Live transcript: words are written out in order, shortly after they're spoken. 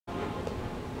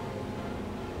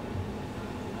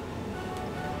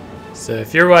So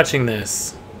if you're watching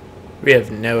this, we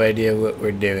have no idea what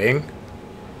we're doing.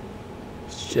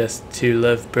 It's just two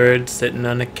lovebirds sitting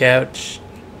on a couch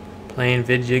playing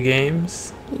video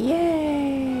games.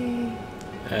 Yay!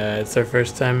 It's our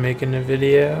first time making a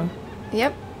video.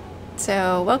 Yep.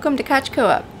 So welcome to Couch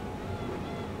Co-op.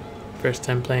 First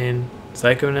time playing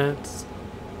PsychoNauts.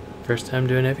 First time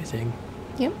doing everything.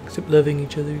 Yep. Except loving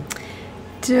each other.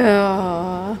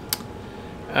 Duh.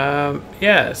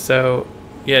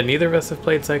 Yeah, neither of us have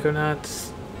played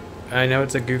PsychoNauts. I know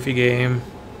it's a goofy game.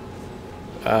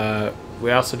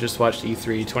 We also just watched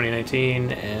E3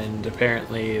 2019, and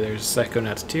apparently there's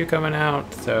PsychoNauts 2 coming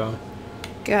out, so...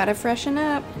 Gotta freshen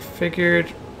up. Figured,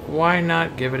 why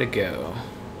not give it a go?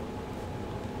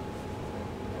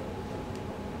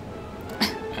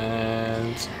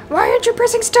 And... Why aren't you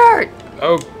pressing start?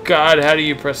 Oh god, how do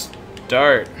you press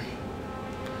start?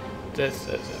 This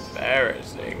is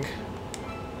embarrassing.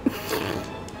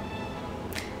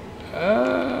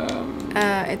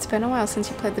 It's been a while since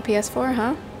you played the PS4,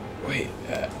 huh? Wait,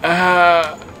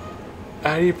 how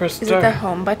do you press start? Is it the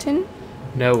home button?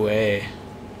 No way.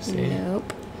 See?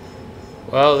 Nope.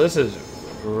 Well, this is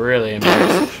really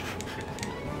embarrassing.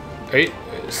 Are you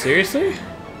seriously?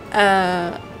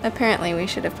 Apparently we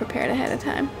should have prepared ahead of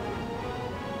time.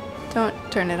 Don't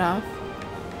turn it off.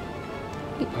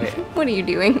 Wait. What are you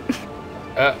doing?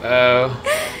 Uh-oh.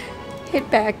 Hit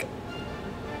back.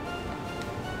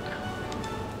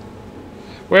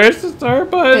 Where's the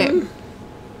start button?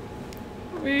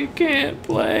 We can't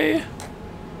play.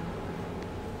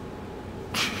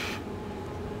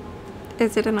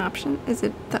 Is it an option? Is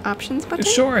it the options button?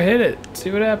 Sure, hit it.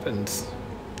 See what happens.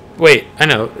 Wait, I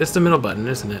know. It's the middle button,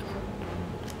 isn't it?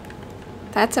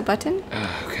 That's a button?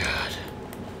 Oh,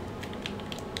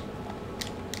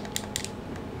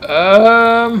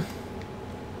 God.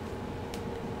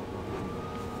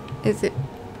 Is it?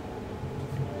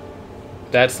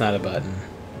 That's not a button.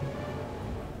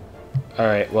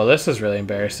 Alright, well, this is really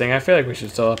embarrassing. I feel like we should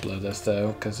still upload this, though,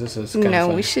 because this is kind of No,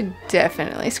 fun. we should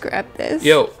definitely scrap this.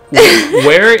 Yo,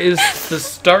 where is the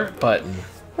start button?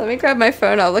 Let me grab my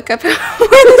phone. I'll look up where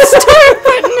the start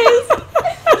button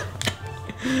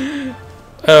is.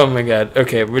 Oh my god.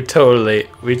 Okay, we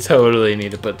totally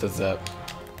need to put this up.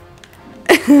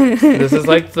 This is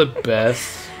like the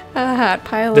best. A hot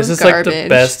pile This of is garbage. like the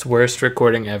best, worst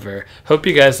recording ever. Hope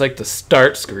you guys like the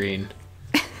start screen.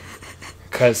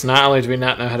 Because not only do we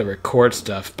not know how to record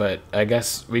stuff, but I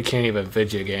guess we can't even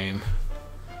video game.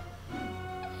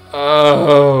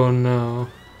 Oh no.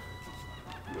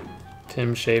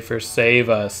 Tim Schafer, save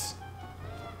us.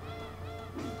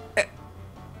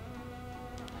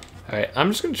 Alright,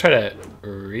 I'm just going to try to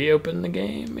reopen the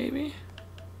game, maybe?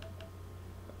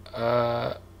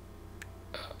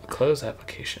 Close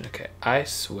application. Okay, I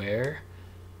swear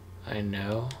I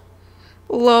know.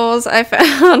 Lols, I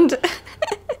found...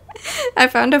 I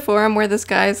found a forum where this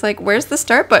guy's like, where's the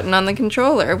start button on the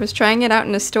controller? I was trying it out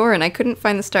in a store and I couldn't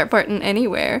find the start button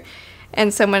anywhere.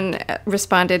 And someone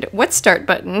responded, what start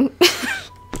button?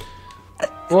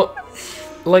 Well,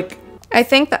 like... I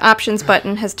think the options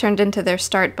button has turned into their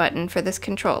start button for this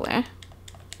controller.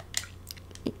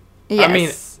 Yes. I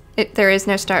mean... There is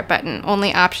no start button.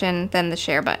 Only option, then the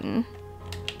share button.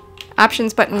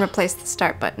 Options button replaced the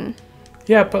start button.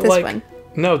 Yeah, but this like... one.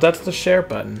 No, that's the share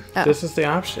button. Oh. This is the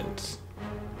options.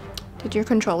 Did your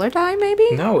controller die,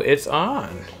 maybe? No, it's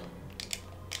on.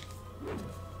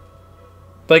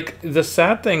 Like, the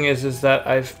sad thing is that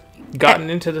I've gotten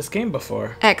into this game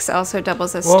before. X also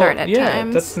doubles as start at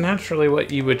times. That's naturally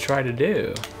what you would try to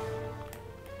do.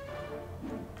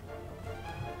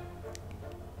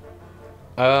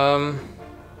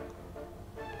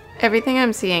 Everything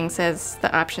I'm seeing says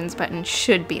the options button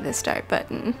should be the start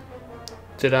button.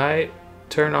 Did I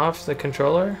turn off the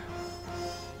controller?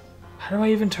 How do I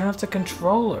even turn off the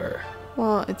controller?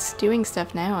 Well, it's doing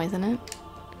stuff now, isn't it?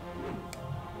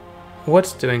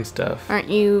 What's doing stuff? Aren't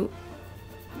you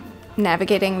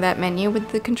navigating that menu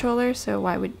with the controller? So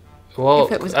why would... Well,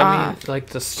 if it was I off. mean, like,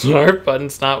 the start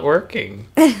button's not working.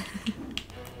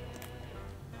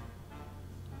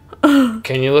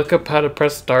 Can you look up how to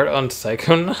press start on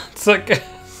PsychoNauts, I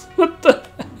guess? What the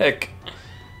heck?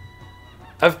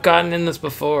 I've gotten in this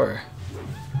before.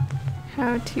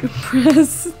 How to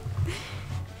press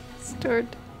start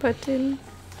button.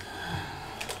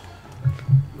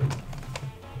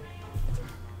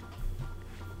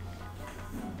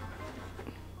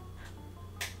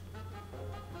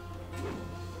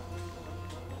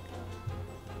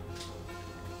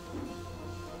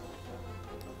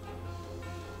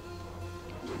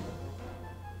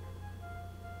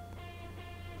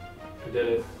 I did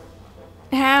it.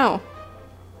 How?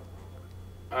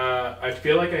 I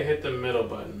feel like I hit the middle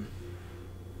button.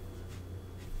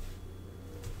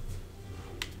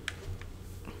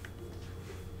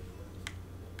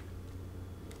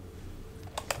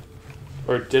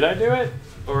 Or did I do it?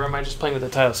 Or am I just playing with the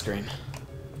title screen?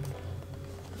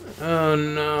 Oh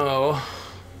no.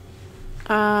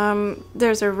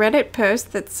 There's a Reddit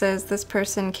post that says this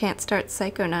person can't start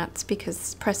PsychoNauts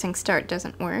because pressing start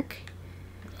doesn't work.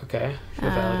 Okay, feel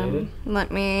validated.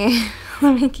 Let me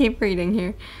keep reading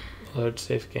here. Load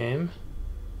safe game.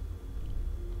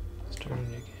 Start a new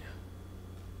game.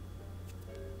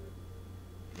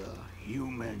 The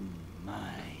human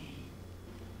mind.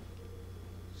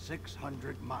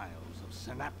 600 miles of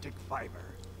synaptic fiber,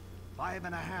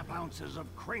 5.5 ounces of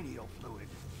cranial fluid,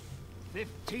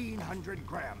 1,500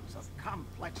 grams of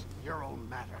complex neural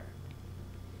matter,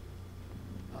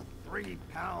 a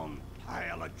 3-pound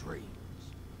pile of dreams.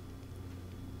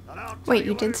 Wait,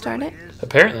 you did start it?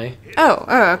 Apparently. Oh,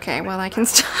 okay. Well, I can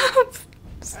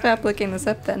stop looking this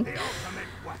up then.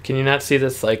 Can you not see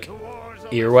this, like,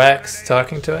 earwax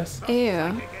talking to us?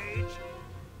 Ew.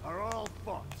 Are all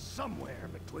fought somewhere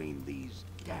between these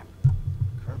damp,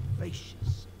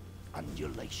 curvaceous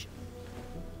undulations.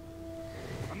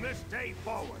 From this day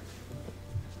forward,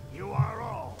 you are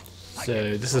all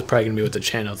So this is probably gonna be what the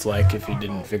channel's like if you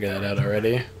didn't figure that out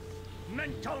already.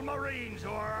 mental marines who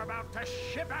are about to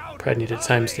ship out. Probably need a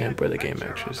timestamp where the game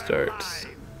actually starts.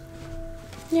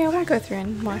 Yeah, we'll go through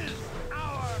and watch.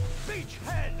 Our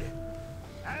beachhead,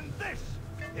 and this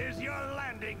is your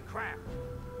landing craft.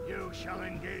 You shall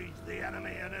engage the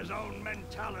enemy in his own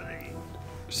mentality.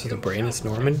 So the brain is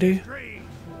Normandy?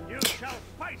 You shall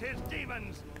fight his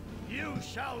demons. You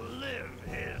shall live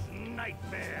his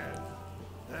nightmares.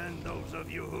 And those of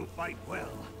you who fight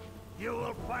well, you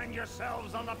will find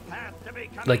yourselves on the path to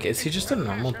becoming Like, is he just a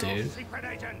normal dude? secret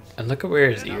agents. And look at where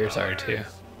his ears are too.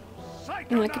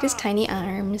 And look at his tiny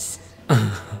arms.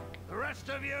 The rest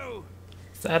of you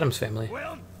It's the Addams Family.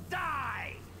 will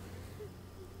die.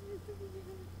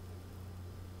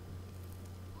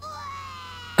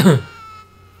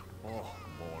 Oh,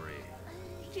 Maury.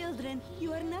 Children,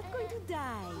 you are not going to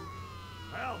die.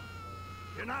 Well,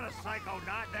 if you're not a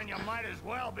psychonaut, then you might as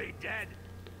well be dead.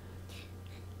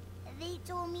 They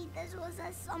told me this was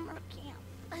a summer camp.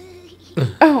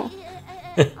 Oh.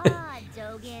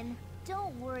 Dogan,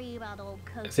 don't worry about old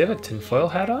Coach. Does he have a tinfoil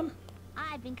hat on?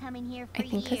 I've been coming here for I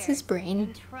think that's years, his brain.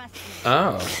 and trust me,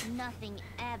 Oh. nothing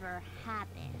ever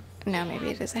happens. No, maybe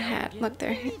it is a hat. Look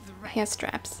there. He has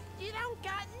straps. You don't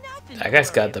got nothing. That guy's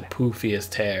got the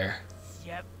poofiest hair.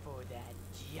 Except for that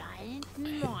giant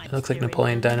It looks like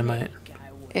Napoleon Dynamite.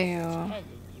 Ew.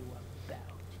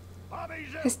 Bobby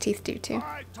Zoo, His teeth do too.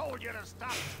 I told you to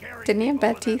stop scaring Didn't he have people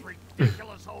bad with teeth? that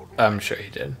ridiculous old I'm sure he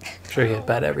did. I'm sure he had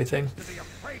bad everything. to be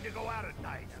afraid to go out at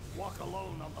night and walk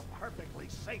alone on the perfectly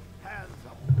safe paths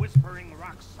of Whispering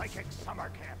Rock Psychic Summer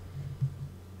Camp.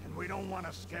 And we don't want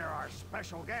to scare our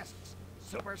special guests,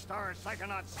 superstar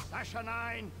psychonauts Sasha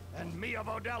 9 and Mia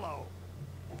Vodello.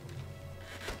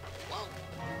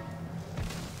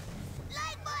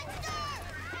 Light monster!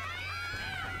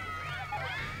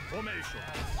 Formation.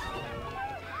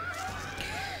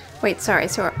 Wait, sorry.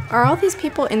 So are all these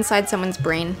people inside someone's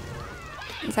brain?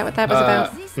 Is that what that was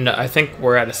about? No, I think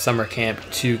we're at a summer camp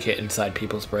to get inside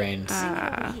people's brains.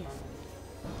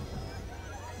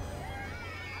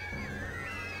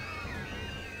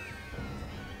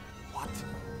 What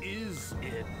is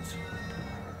it?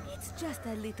 It's just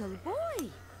a little boy.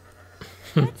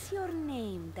 What's your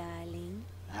name, darling?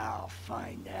 I'll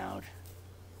find out.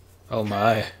 Oh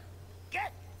my.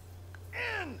 Get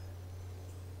in!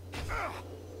 Ugh.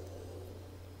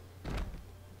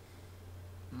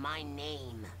 My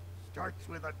name Starts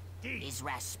with a D. is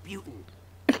Rasputin.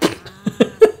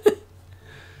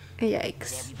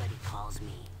 Yikes. Everybody calls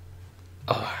me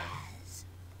Oh,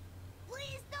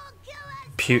 Please don't kill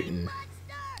us, Putin.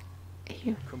 monster!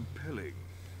 Ew. Compelling.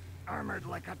 Armored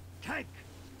like a tank.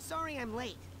 Sorry I'm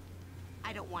late.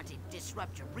 I don't want to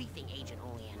disrupt your briefing, Agent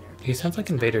Oleander. He sounds like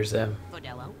Invader Zim.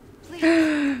 Vodello,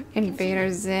 please.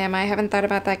 Invader Zim. I haven't thought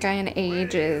about that guy in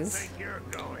ages. Think you're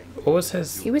going. What was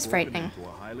his He was frightening.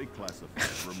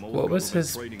 What was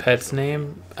his pet's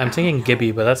name? I'm thinking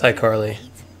Gibby, but that's iCarly.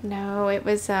 No, it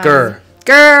was Grr.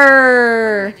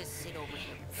 Grr. Just sit over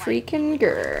here. Freaking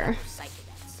grr.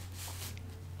 Psychonauts.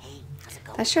 Hey, how's it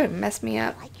going? That should mess me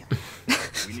up. Like your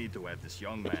We need to have this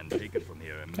young man taken from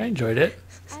here I enjoyed it.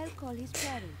 I'll call his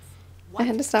parents. I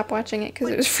had to stop watching it because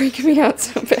it was freaking me out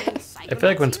so bad. I feel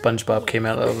like when SpongeBob came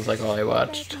out, that was like all I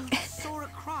watched. soar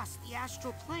across the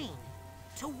astral plane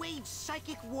To wage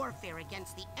psychic warfare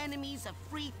against the enemies of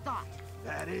free thought.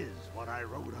 That is what I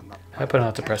wrote on the... I hope I don't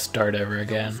have to press start ever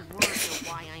again. Those words are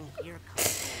why I'm here,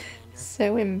 Commander. So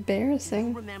You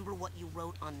embarrassing. remember what you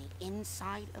wrote on the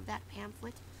inside of that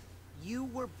pamphlet? You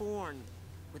were born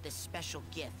with a special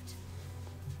gift.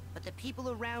 But the people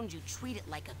around you treat it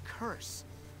like a curse.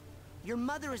 Your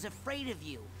mother is afraid of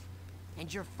you.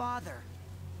 And your father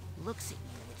looks at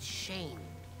you with shame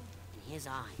in his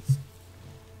eyes.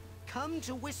 Come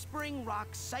to Whispering Rock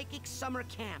Psychic Summer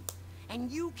Camp, and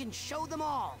you can show them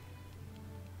all.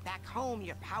 Back home,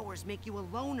 your powers make you a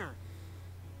loner,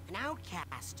 an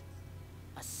outcast,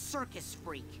 a circus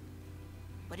freak.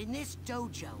 But in this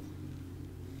dojo,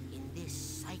 in this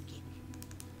psychic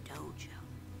dojo,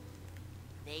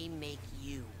 they make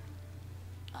you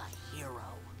a hero.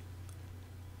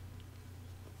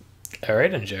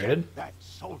 Alright, Uncharted. That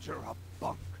soldier a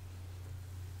bunk.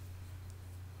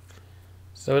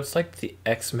 So it's like the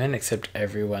X-Men, except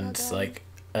everyone's like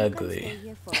ugly.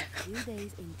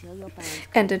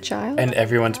 And a child? And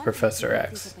everyone's Professor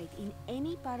X.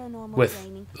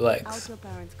 With legs.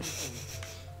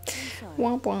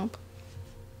 Womp womp.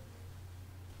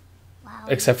 Wow,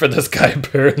 Except for this guy, you're so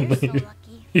apparently.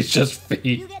 lucky. He's just You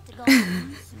feet. get to go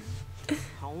home soon.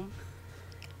 Home?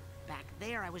 Back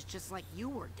there, I was just like you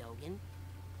were, Dogen.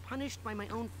 Punished by my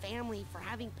own family for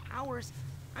having powers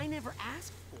I never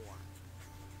asked for.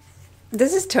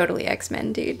 This is totally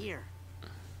X-Men, dude. Here,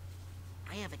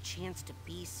 I have a chance to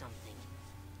be something,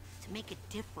 to make a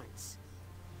difference.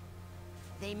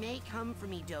 They may come for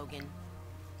me, Dogen,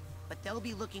 but they'll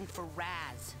be looking for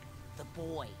Raz, the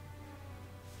boy.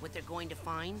 What they're going to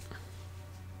find,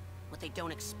 what they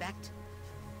don't expect,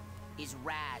 is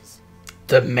Raz,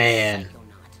 The man.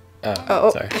 Psychonaut. Oh,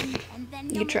 sorry. And then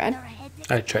You you'll tried? make their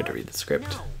heads I tried to read the script.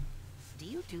 No. Do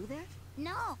you do that?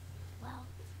 No. Well,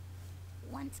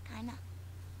 once kinda.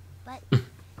 But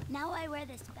now I wear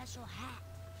this special hat.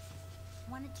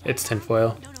 Wanna try It's it on?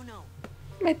 tinfoil. No.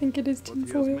 I think it is But he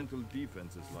has tinfoil. mental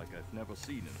defenses like I've never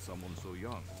seen in someone so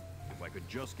young. If I could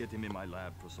just get him in my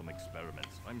lab for some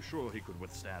experiments, I'm sure he could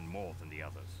withstand more than the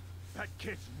others. That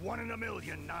kid's 1 in a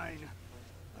million, Nine.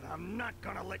 But I'm not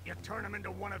gonna let you turn him into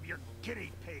one of your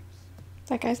guinea pigs.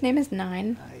 That guy's name is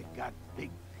Nine. I got big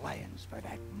plans for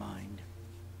that mind.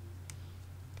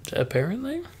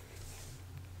 Apparently.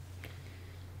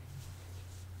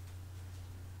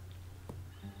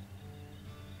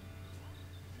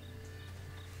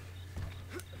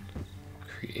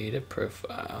 Create a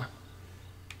profile.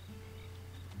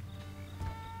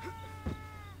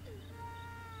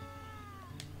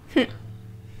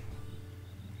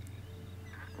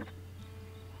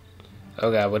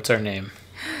 Oh god, what's our name?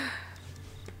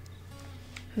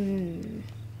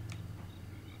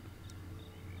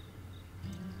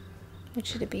 What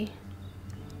should it be?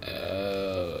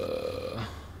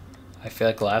 I feel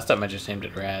like last time I just named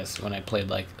it Raz when I played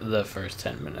like the first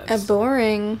 10 minutes. A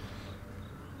boring.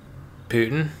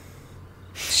 Putin?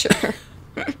 Sure.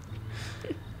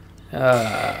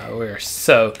 We're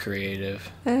so creative.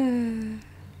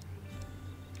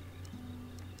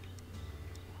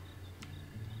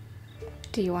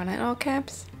 Do you want it all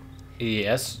caps?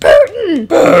 Yes.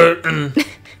 Burton!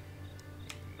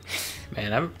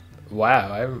 Man,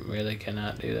 wow, I really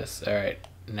cannot do this. Alright,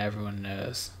 and everyone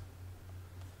knows.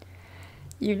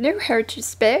 You know how to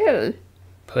spell.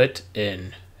 Put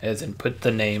in. As in, put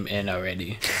the name in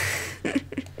already.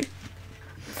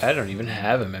 I don't even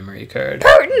have a memory card.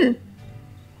 Burton!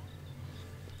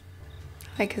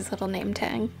 Like his little name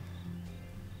tag.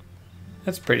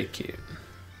 That's pretty cute.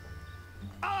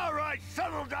 All right,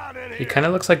 settle down in here. He kind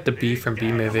of looks like the Bee from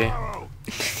Bee Movie. Tomorrow.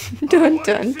 Dun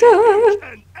dun dun!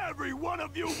 And every one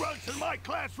of you runs in my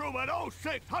classroom at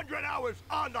 0600 hours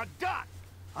on the dot.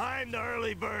 I'm the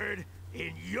early bird,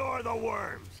 and you're the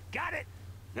worms. Got it?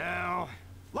 Now,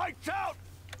 lights out.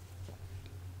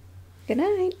 Good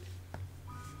night.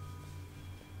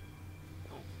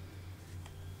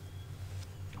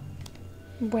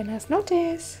 Buenas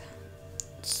noches.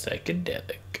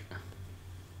 Psychedelic.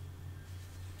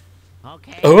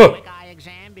 Okay, Oh. quick eye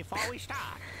exam before we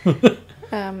start.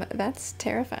 That's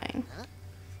terrifying.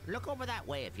 Look over that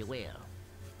way, if you will.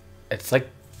 It's like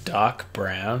Doc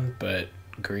Brown, but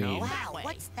green. No, Wow, that way.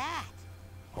 what's that?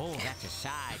 Oh, that's a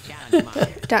side challenge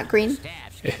marker. Dot green.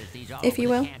 Staff schedules these all If you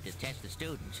over the will. camp to test the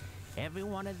students. Every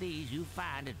one of these you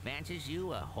find advances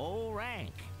you a whole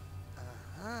rank.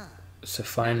 So Now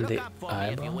find look the up for me,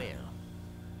 if you eyeball. will.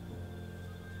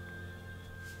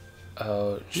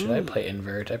 Oh, should I play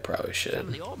invert? I probably Some of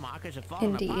should. the old markers are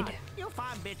falling Indeed. apart. You'll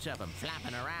find bits of them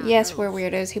flapping around. Yes, loose. we're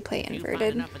weirdos who play If you find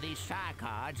inverted. enough of these side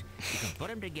cards, you can put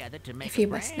them together to make If you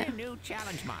a must brand know. new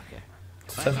challenge marker.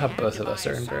 Somehow But you both have of to us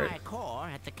buy are a invert. psi core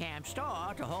at the camp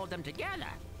store to hold them together.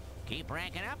 Keep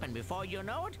ranking up, and before you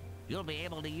know it, you'll be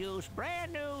able to use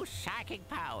brand new psychic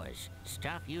powers.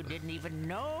 Stuff you didn't even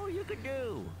know you could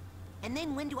do. And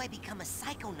then when do I become a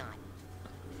psychonaut?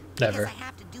 Never. Because I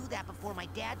have to do that before my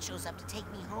dad shows up to take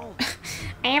me home.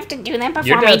 I have to do that before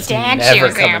Your my dad's dad never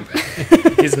shows coming up.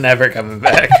 back. He's never coming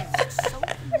back. It's so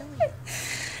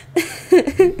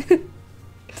familiar.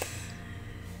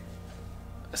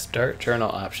 Start journal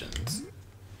options.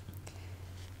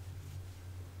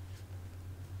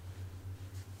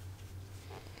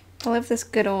 I love this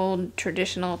good old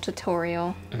traditional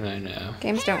tutorial. I know.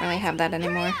 Games don't really have that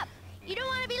anymore. You don't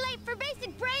want to be late for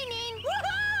basic braining.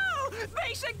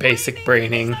 Woohoo! Basic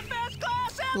braining.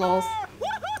 Lols.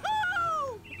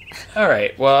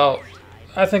 Alright, well,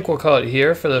 I think we'll call it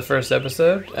here for the first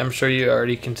episode. I'm sure you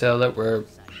already can tell that we're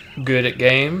good at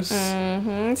games.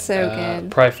 Mm-hmm, so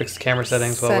good. Probably fix the camera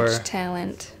settings while we're Such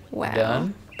talent. Wow.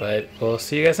 done. But we'll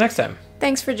see you guys next time.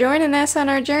 Thanks for joining us on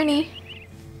our journey.